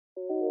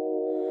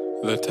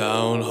The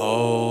town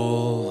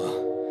hall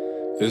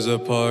is a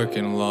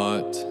parking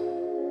lot,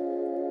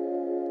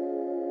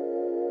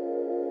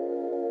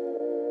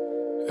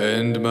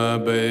 and my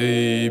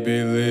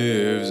baby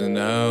lives in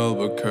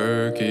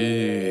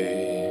Albuquerque.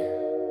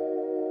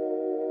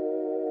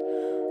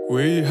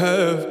 We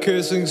have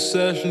kissing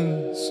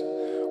sessions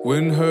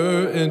when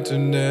her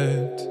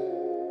internet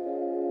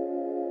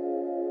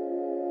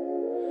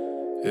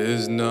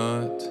is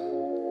not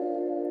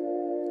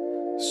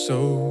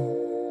so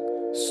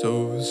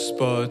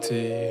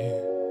spotty.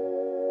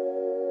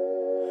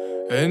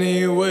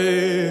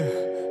 Anyway,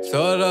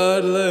 thought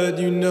I'd let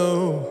you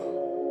know.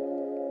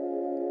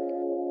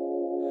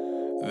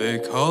 They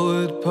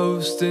call it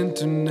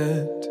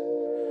post-internet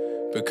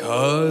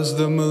because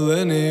the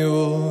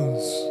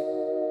millennials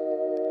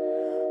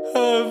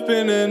have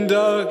been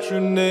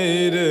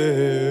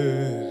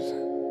indoctrinated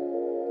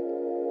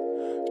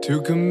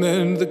to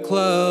commend the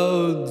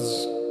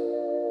clouds.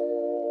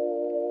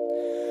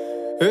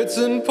 It's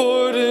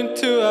important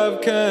to have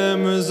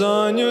cameras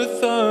on your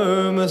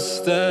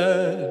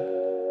thermostat.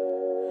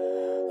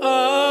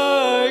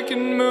 I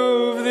can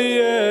move the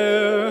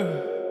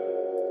air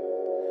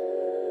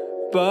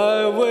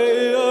by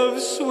way of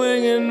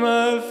swinging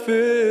my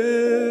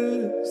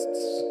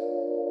fists.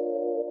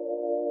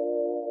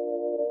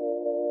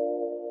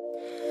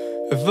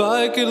 If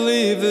I could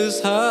leave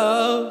this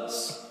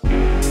house,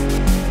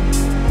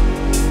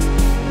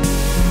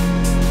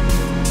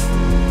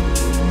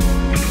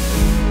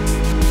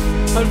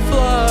 I'd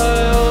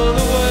fly all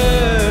the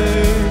way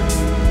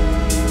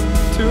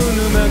to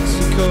New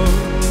Mexico,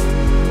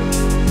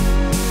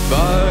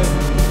 buy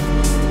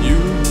you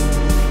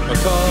a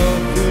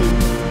coffee,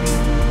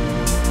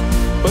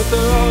 but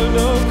there are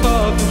no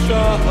coffee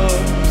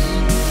shops.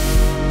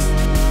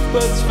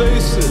 Let's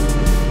face it,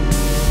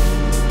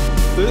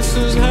 this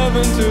is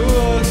heaven to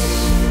us.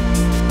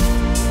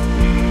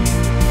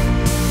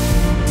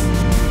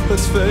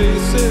 Let's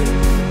face it,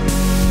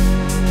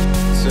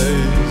 say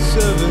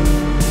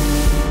 7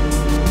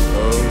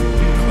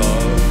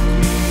 o'clock.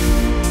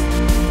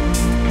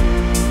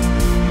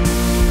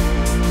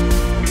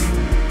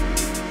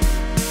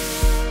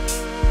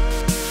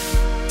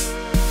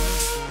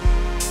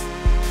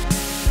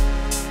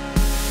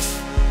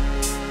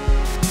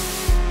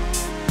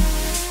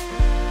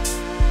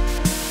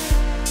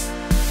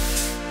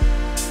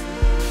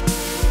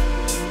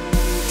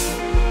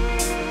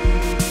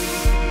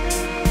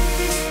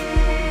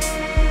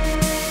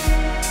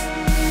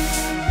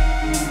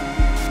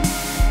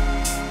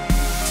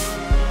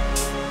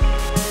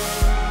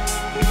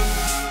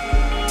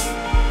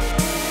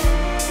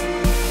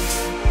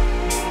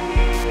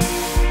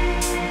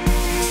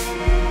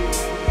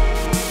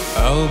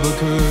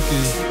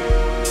 Albuquerque,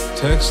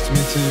 text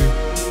me too.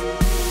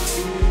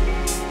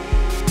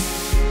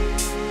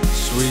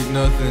 Sweet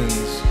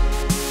nothings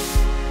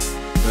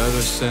that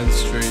are sent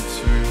straight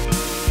through.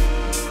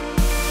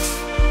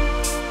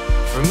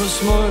 From a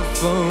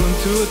smartphone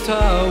to a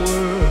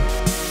tower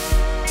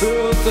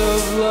built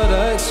of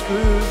luddite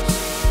screws,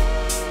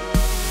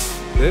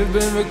 they've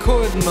been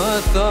recording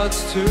my thoughts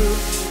too.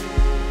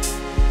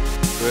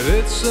 But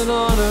it's an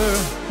honor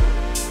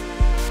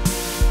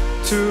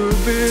to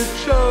be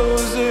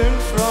chosen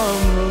from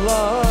the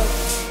lot.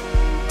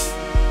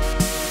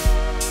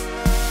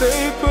 They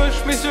push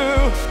me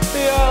through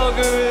the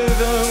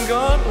algorithm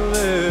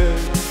gauntlet,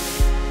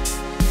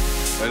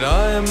 and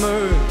I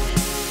emerge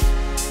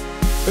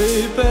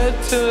a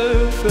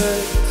better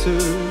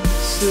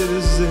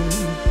citizen.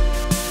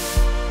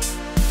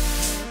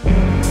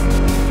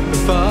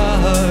 If I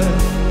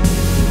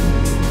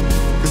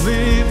could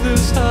leave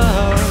this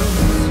house,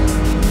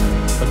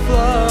 I'd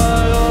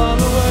fly all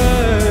the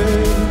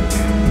way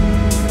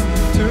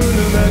to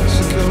New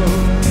Mexico,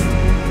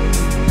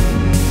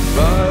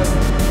 buy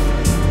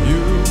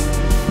you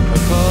a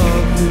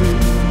coffee,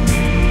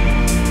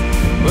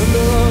 but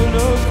there are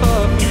no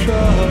coffee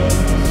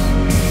shops.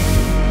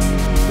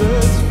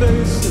 Let's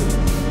face it,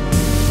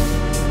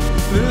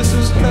 this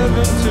is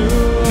heaven to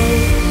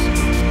us.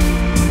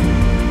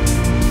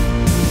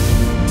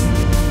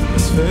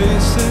 Let's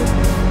face it,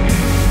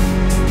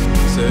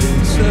 say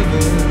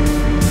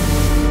 7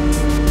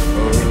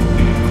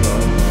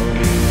 o'clock.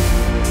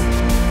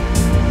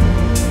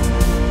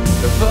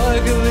 If I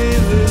could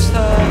leave this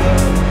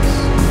house,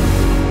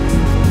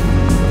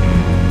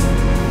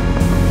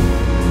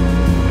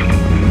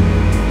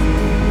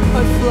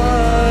 I'd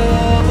fly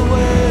all the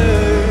way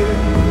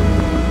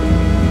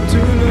to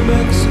New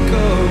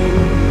Mexico,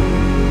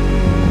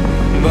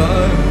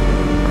 buy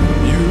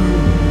you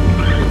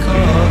a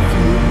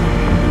coffee,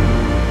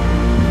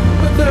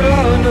 but there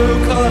are no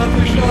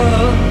coffee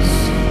shops.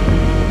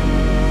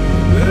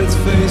 Let's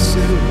face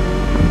it,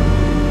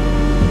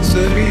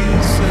 say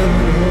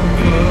 7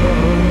 o'clock.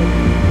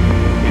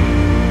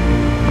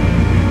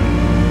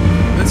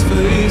 Let's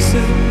face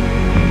it,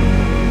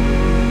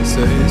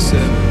 say 7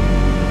 o'clock.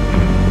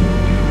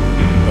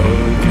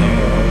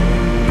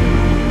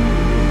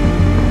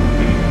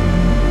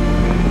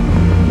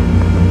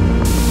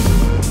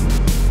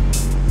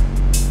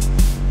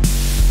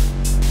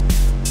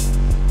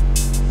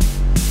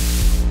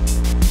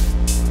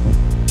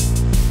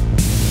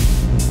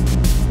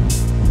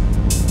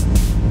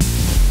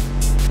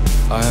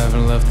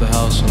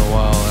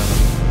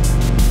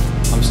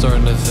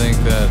 think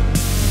that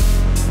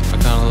I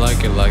kinda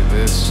like it like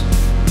this.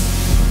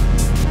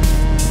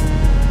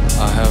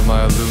 I have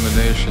my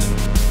illumination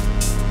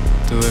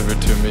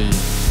delivered to me,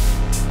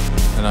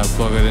 and I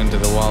plug it into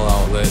the wall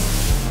outlet,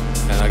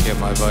 and I get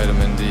my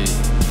vitamin D.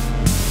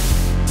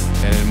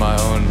 And in my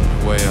own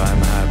way,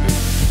 I'm happy.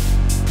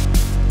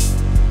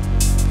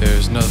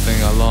 There's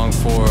nothing I long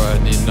for, I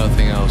need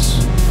nothing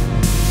else.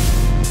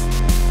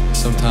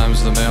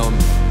 Sometimes the mail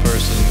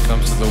person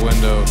comes to the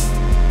window,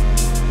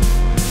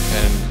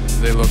 and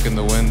they look in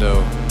the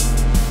window,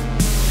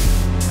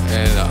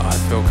 and I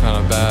feel kind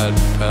of bad,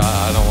 but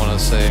I don't want to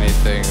say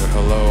anything or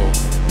hello,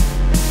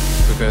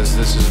 because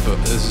this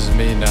is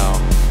me now.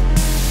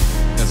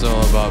 It's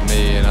all about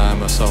me, and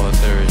I'm a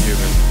solitary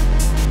human,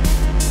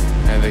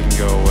 and they can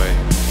go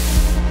away.